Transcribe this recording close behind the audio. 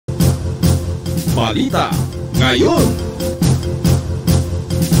Balita Ngayon.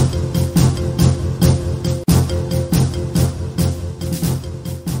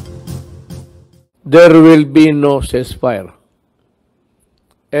 There will be no ceasefire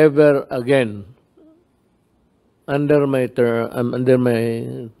ever again under my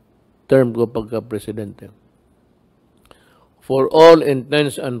term ko pagka-presidente. For all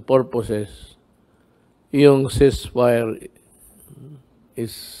intents and purposes, yung ceasefire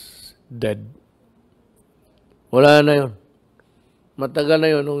is dead. Wala na yun. Matagal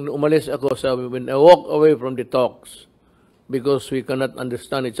na yun. Nung umalis ako, when I walk away from the talks because we cannot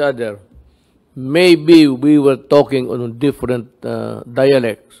understand each other, maybe we were talking on different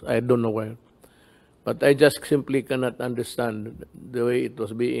dialects. I don't know where. But I just simply cannot understand the way it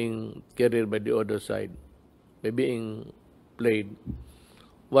was being carried by the other side, by being played.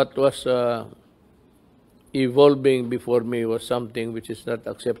 What was evolving before me was something which is not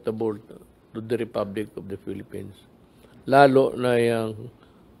acceptable to the Republic of the Philippines. Lalo na yung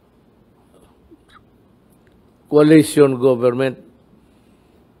coalition government.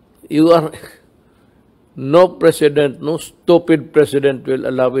 You are... No president, no stupid president will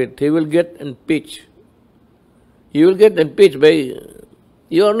allow it. He will get impeached. He will get impeached by...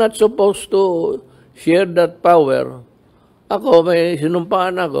 You are not supposed to share that power. Ako, may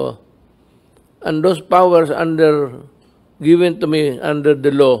sinumpaan ako. And those powers given to me under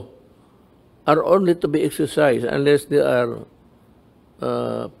the law are only to be exercised unless they are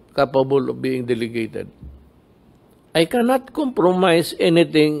capable of being delegated. I cannot compromise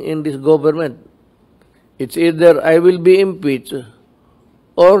anything in this government. It's either I will be impeached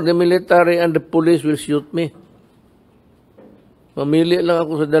or the military and the police will shoot me. Mamili lang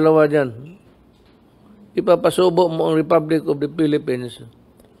ako sa dalawa dyan. Ipapasubo mo ang Republic of the Philippines,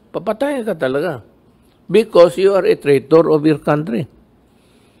 papatayin ka talaga. Because you are a traitor of your country.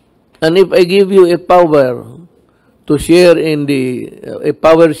 And if I give you a power to share in a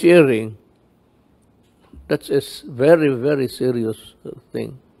power sharing, that's a very, very serious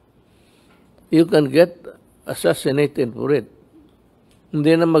thing. You can get assassinated for it.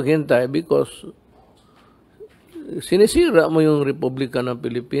 Hindi na maghintay because sinisira mo yung Republika ng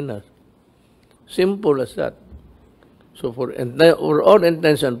Pilipinas. Simple as that. So for all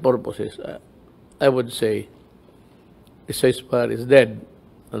intents and purposes, I would say the ceasefire is dead.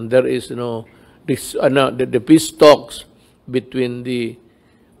 And there is the peace talks between the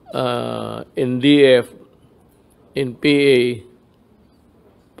NDF, NPA,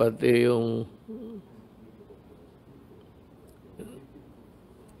 pati yung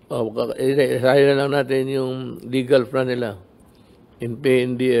isahin lang natin yung legal front nila,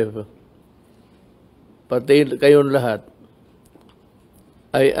 NPA-NDF, pati kayong lahat.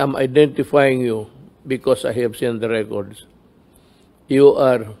 I am identifying you because I have seen the records. You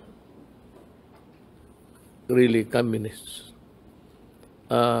are really communists.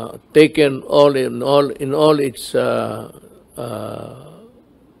 Taken all in all its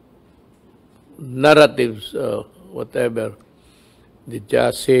narratives, whatever, the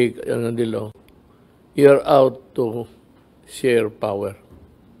Jasig, you're out to share power.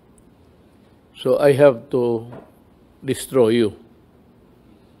 So I have to destroy you.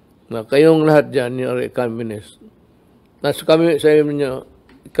 Na kayong lahat dyan, you're a communist. Nasa kami sa inyo,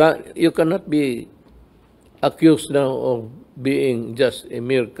 you cannot be accused now of being just a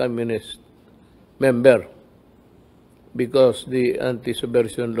mere communist member because the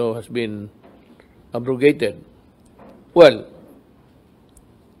anti-subversion law has been abrogated. Well,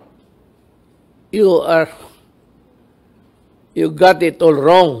 you got it all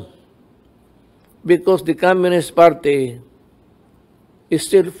wrong because the Communist Party is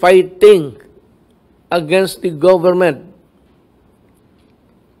still fighting against the government.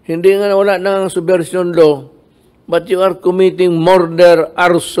 Hindi nga wala nang subversion law, but you are committing murder,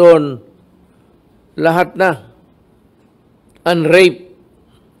 arson, lahat na, and rape.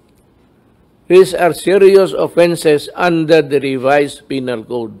 These are serious offenses under the revised penal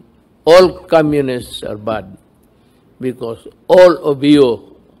code. All communists are bad because all of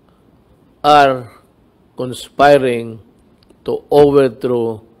you are conspiring to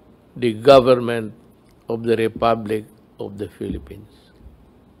overthrow the government of the Republic of the Philippines.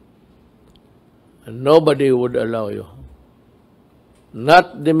 And nobody would allow you.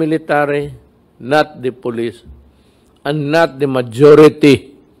 Not the military, not the police, and not the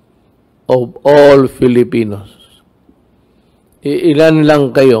majority of all Filipinos. Ilan lang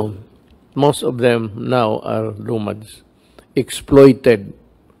kayo. Most of them now are nomads, exploited,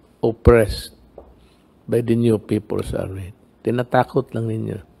 oppressed by the new People's Army. Tinatakot lang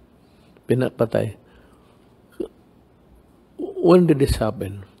ninyo. Pinapatay. When did this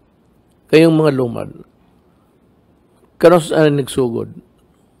happen? kayong mga lumad, kano saan nagsugod?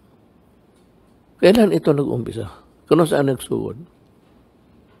 Kailan ito nag-umpisa? Kano saan nagsugod?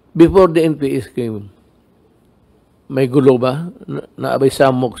 Before the NPAs came, may gulo ba? Naabay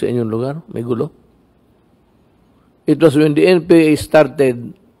samok sa inyong lugar? May gulo? It was when the NPA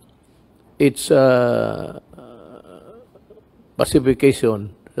started its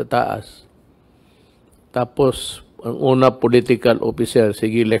pacification sa taas. Tapos, ang una political officer,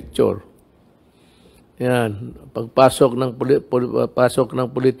 sige lecture. Yan. Pagpasok ng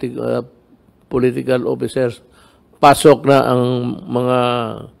political officers, pasok na ang mga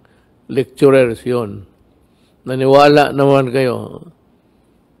lecturers yon. Naniwala naman kayo.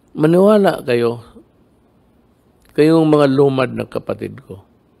 Maniwala kayo. Kayong mga lumad na kapatid ko.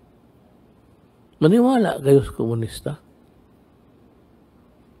 Maniwala kayo sa komunista.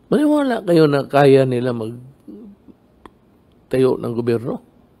 Maniwala kayo na kaya nila magtayo ng gobyerno.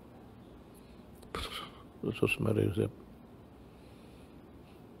 Jesus Maria Joseph.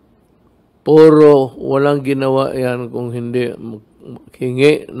 Puro walang ginawa yan kung hindi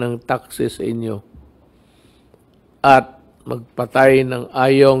hingi ng taxes sa inyo at magpatay ng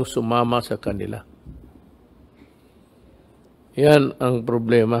ayong sumama sa kanila. Yan ang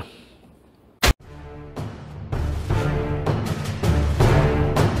problema.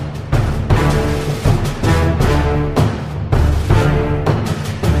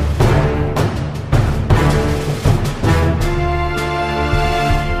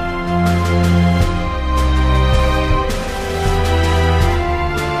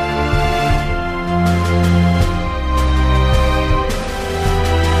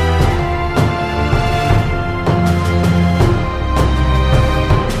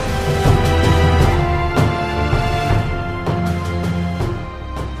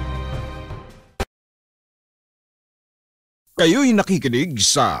 Kayo'y nakikinig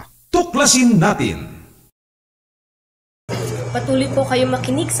sa Tuklasin Natin. Patuloy po kayong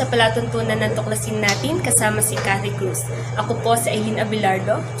makinig sa palatuntunan ng Tuklasin Natin kasama si Cathy Cruz. Ako po si Aileen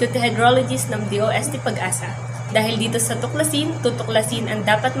Abelardo, Duty Hydrologist ng DOST Pag-asa. Dahil dito sa Tuklasin, tutuklasin ang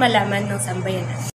dapat malaman ng sambayanan.